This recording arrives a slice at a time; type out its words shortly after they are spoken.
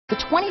The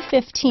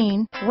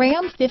 2015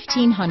 Ram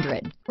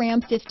 1500.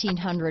 Ram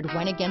 1500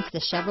 went against the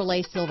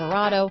Chevrolet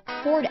Silverado,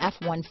 Ford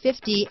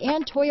F-150,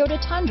 and Toyota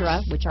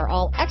Tundra, which are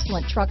all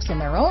excellent trucks in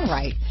their own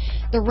right.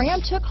 The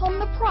Ram took home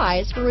the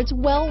prize for its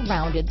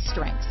well-rounded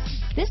strengths.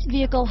 This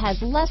vehicle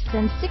has less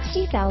than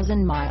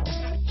 60,000 miles.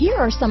 Here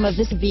are some of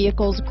this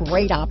vehicle's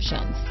great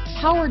options: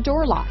 power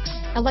door locks,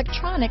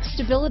 electronic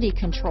stability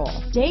control,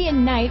 day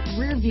and night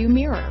rear view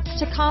mirror,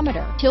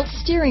 tachometer, tilt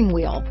steering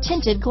wheel,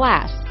 tinted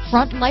glass,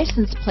 front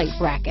license plate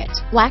bracket,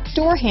 black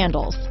door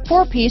handles,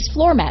 4-piece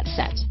floor mat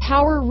set,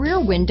 power rear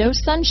window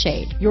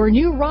sunshade. Your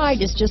new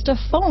ride is just a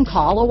phone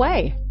call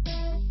away.